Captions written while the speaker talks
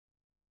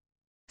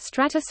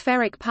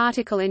Stratospheric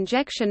Particle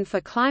Injection for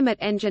Climate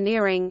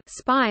Engineering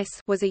 (SPICE)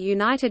 was a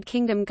United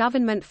Kingdom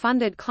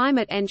government-funded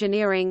climate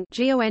engineering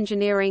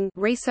geoengineering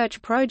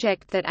research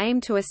project that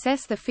aimed to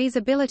assess the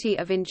feasibility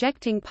of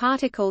injecting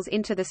particles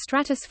into the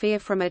stratosphere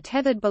from a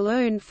tethered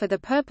balloon for the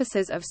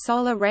purposes of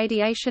solar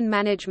radiation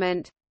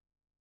management.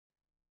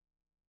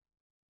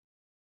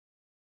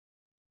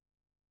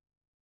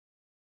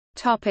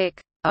 Topic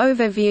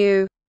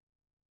Overview.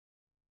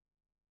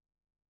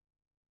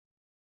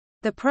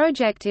 The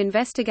project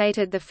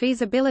investigated the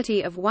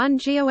feasibility of one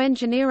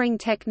geoengineering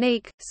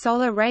technique,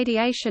 solar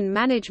radiation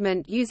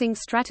management using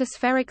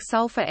stratospheric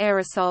sulfur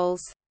aerosols.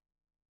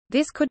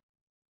 This could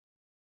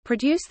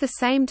produce the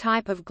same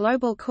type of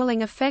global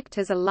cooling effect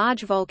as a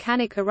large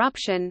volcanic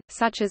eruption,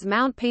 such as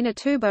Mount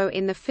Pinatubo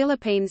in the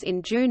Philippines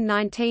in June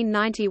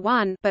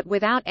 1991, but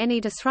without any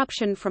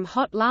disruption from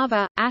hot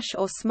lava, ash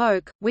or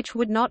smoke, which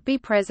would not be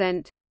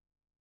present.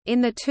 In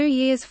the 2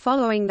 years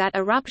following that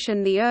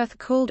eruption, the Earth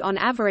cooled on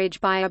average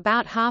by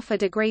about ½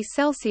 degree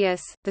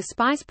Celsius. The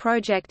SPICE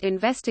project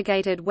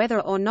investigated whether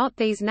or not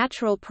these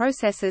natural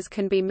processes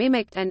can be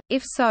mimicked and,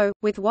 if so,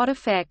 with what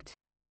effect.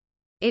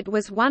 It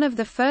was one of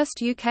the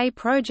first UK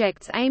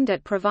projects aimed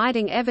at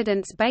providing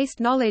evidence-based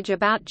knowledge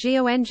about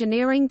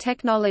geoengineering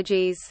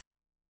technologies.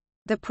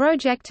 The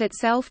project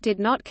itself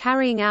did not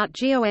carry out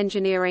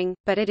geoengineering,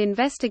 but it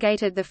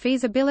investigated the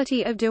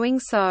feasibility of doing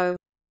so.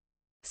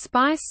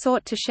 SPICE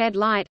sought to shed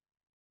light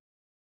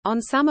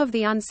on some of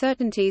the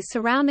uncertainties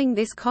surrounding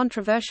this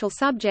controversial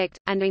subject,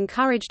 and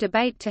encourage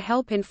debate to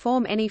help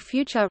inform any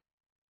future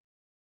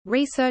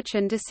research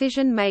and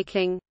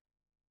decision-making.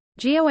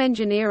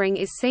 Geoengineering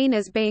is seen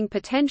as being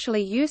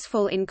potentially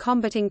useful in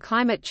combating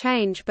climate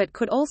change but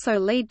could also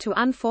lead to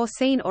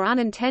unforeseen or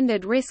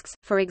unintended risks,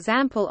 for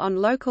example on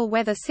local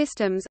weather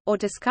systems, or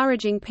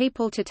discouraging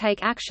people to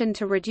take action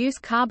to reduce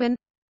carbon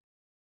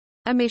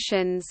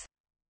emissions.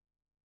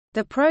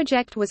 The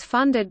project was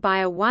funded by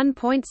a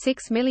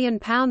 £1.6 million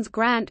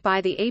grant by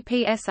the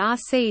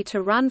EPSRC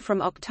to run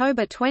from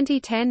October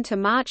 2010 to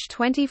March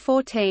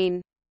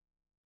 2014.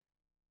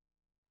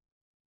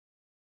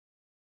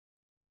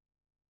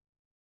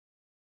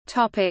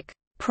 Topic: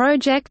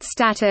 Project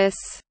status.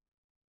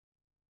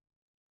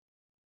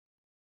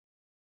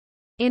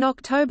 In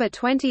October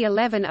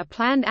 2011, a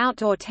planned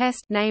outdoor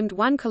test named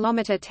 1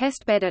 km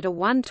testbed at a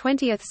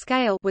 1/20th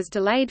scale was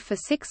delayed for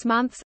 6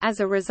 months, as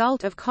a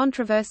result of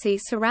controversy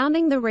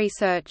surrounding the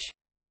research.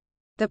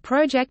 The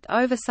project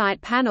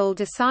oversight panel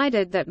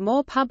decided that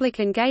more public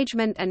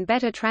engagement and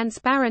better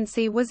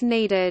transparency was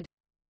needed.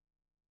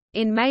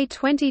 In May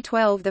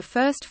 2012, the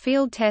first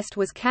field test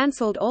was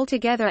cancelled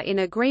altogether in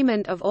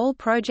agreement of all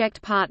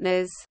project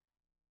partners.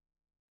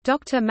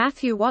 Dr.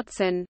 Matthew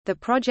Watson, the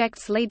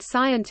project's lead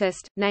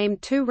scientist,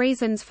 named 2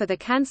 reasons for the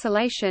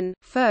cancellation.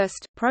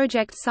 First,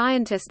 project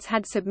scientists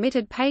had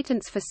submitted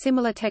patents for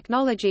similar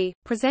technology,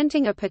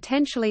 presenting a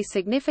potentially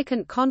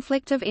significant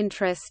conflict of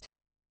interest.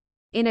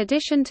 In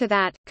addition to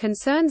that,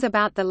 concerns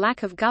about the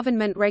lack of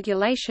government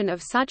regulation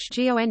of such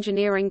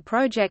geoengineering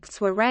projects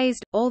were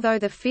raised. Although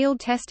the field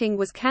testing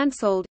was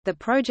cancelled, the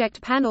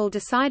project panel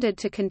decided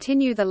to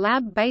continue the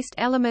lab-based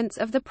elements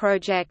of the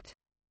project.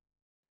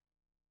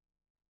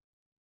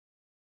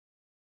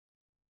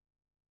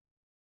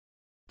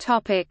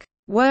 Topic: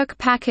 Work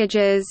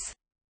packages.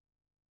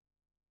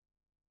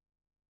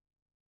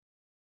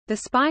 The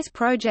SPICE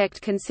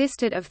project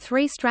consisted of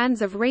 3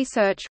 strands of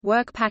research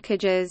work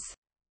packages.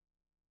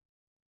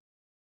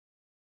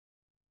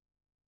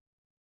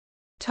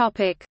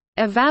 Topic: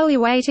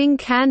 Evaluating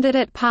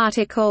candidate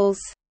particles.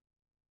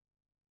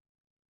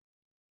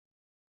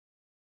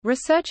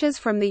 Researchers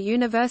from the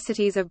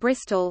universities of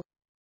Bristol,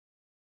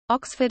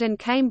 Oxford and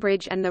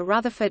Cambridge and the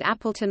Rutherford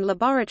Appleton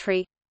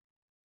Laboratory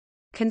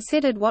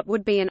considered what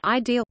would be an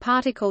ideal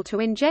particle to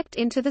inject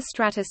into the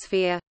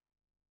stratosphere.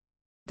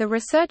 The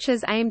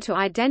researchers aimed to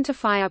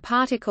identify a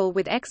particle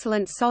with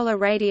excellent solar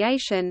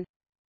radiation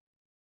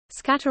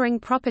scattering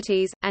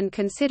properties, and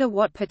consider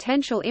what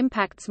potential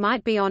impacts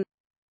might be on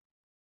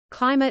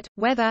climate,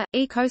 weather,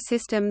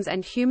 ecosystems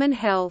and human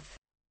health.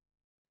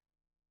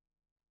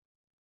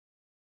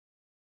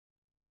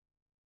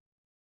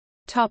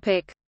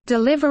 Topic: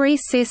 Delivery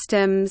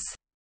systems.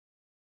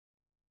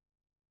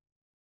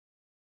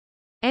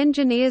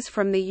 Engineers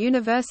from the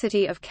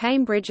University of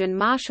Cambridge and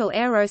Marshall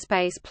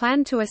Aerospace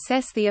planned to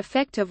assess the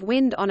effect of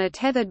wind on a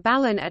tethered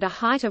balloon at a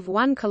height of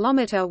 1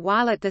 km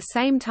while at the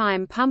same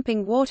time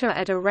pumping water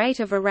at a rate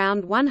of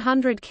around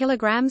 100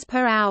 kg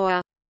per hour.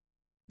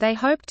 They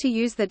hoped to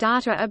use the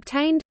data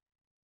obtained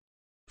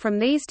from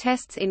these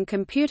tests in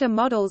computer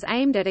models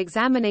aimed at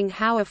examining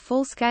how a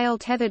full-scale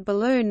tethered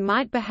balloon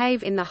might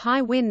behave in the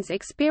high winds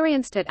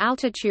experienced at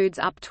altitudes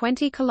up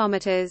 20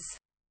 km.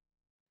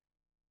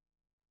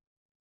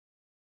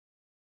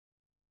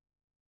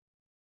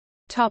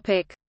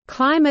 Topic: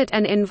 Climate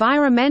and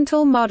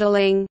environmental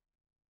modeling.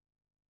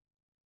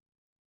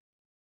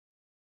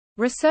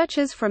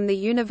 Researchers from the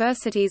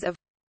universities of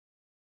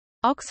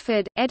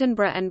Oxford,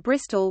 Edinburgh and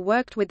Bristol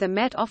worked with the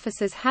Met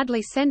Office's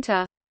Hadley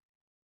Centre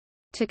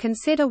to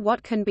consider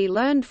what can be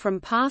learned from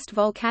past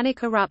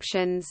volcanic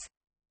eruptions.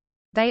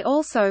 They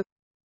also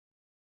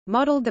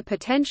modeled the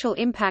potential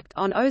impact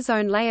on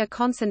ozone layer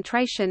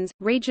concentrations,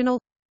 regional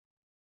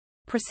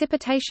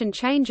precipitation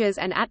changes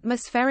and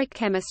atmospheric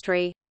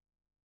chemistry.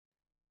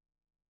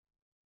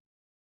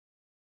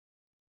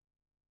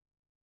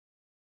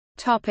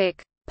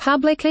 Topic: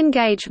 Public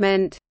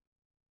engagement.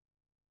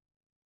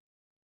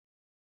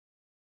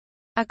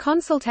 A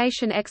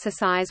consultation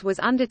exercise was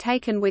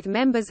undertaken with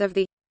members of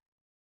the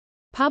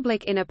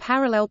public in a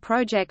parallel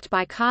project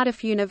by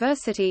Cardiff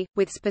University,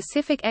 with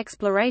specific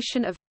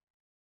exploration of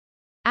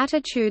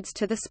attitudes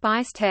to the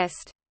SPICE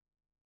test.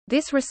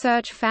 This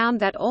research found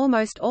that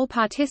almost all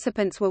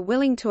participants were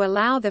willing to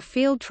allow the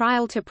field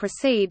trial to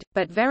proceed,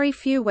 but very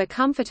few were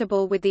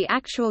comfortable with the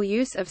actual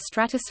use of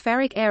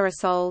stratospheric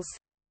aerosols.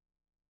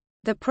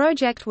 The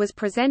project was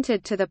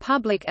presented to the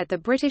public at the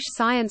British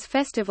Science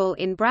Festival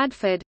in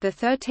Bradford,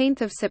 13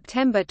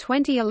 September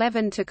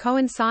 2011, to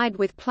coincide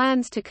with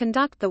plans to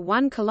conduct the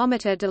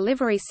 1-kilometre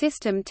delivery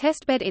system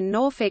testbed in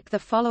Norfolk the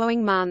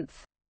following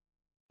month.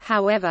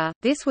 However,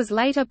 this was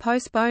later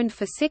postponed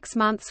for 6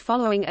 months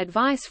following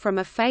advice from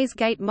a phase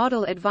gate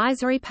model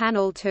advisory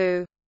panel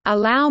to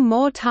allow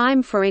more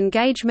time for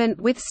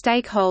engagement with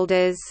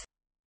stakeholders.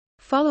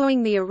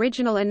 Following the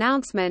original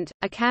announcement,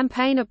 a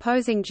campaign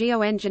opposing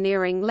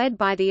geoengineering led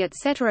by the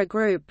Etc.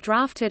 Group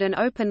drafted an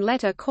open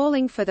letter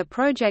calling for the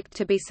project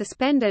to be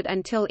suspended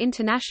until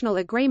international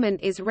agreement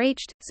is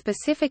reached,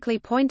 specifically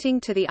pointing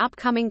to the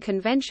upcoming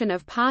Convention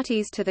of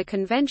Parties to the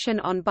Convention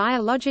on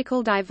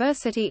Biological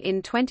Diversity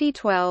in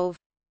 2012.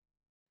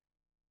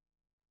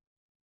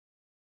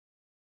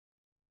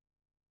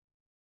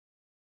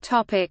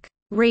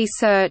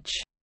 Research.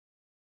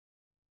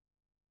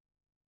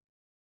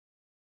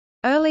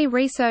 Early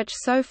research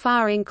so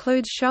far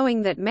includes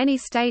showing that many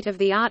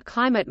state-of-the-art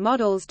climate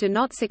models do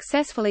not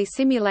successfully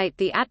simulate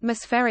the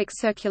atmospheric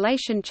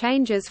circulation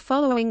changes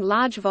following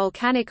large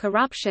volcanic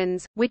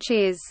eruptions, which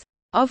is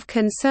of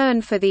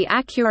concern for the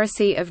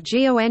accuracy of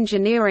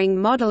geoengineering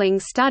modeling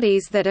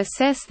studies that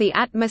assess the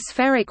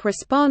atmospheric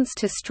response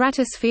to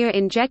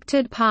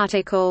stratosphere-injected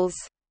particles.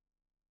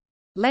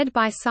 Led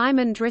by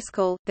Simon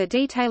Driscoll, the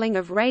detailing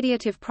of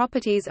radiative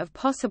properties of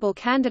possible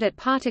candidate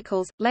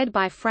particles, led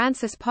by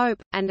Francis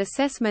Pope, and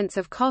assessments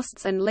of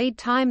costs and lead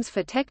times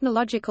for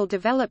technological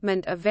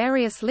development of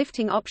various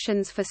lifting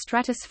options for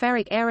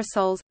stratospheric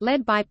aerosols,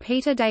 led by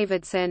Peter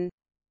Davidson.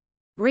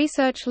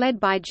 Research led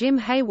by Jim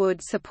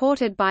Haywood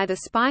supported by the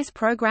SPICE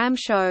program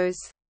shows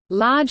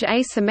large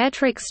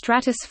asymmetric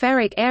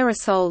stratospheric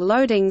aerosol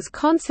loadings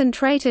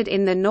concentrated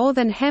in the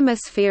northern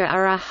hemisphere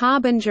are a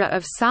harbinger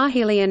of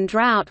Sahelian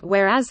drought,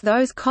 whereas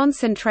those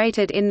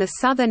concentrated in the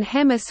southern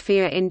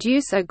hemisphere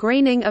induce a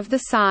greening of the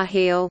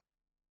Sahel,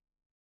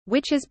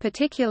 which is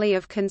particularly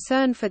of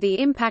concern for the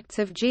impacts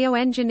of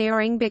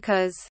geoengineering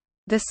because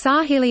the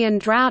Sahelian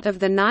drought of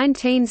the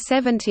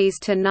 1970s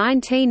to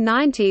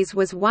 1990s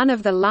was one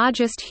of the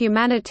largest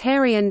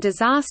humanitarian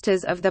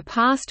disasters of the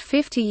past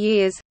 50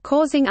 years,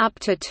 causing up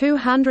to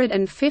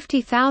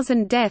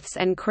 250,000 deaths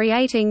and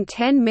creating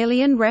 10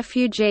 million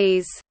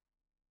refugees.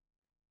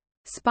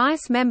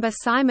 SPICE member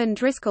Simon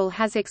Driscoll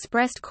has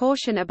expressed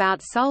caution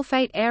about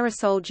sulfate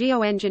aerosol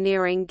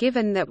geoengineering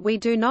given that we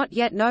do not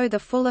yet know the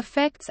full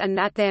effects and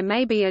that there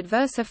may be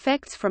adverse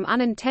effects from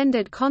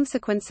unintended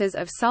consequences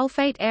of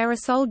sulfate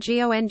aerosol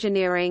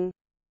geoengineering.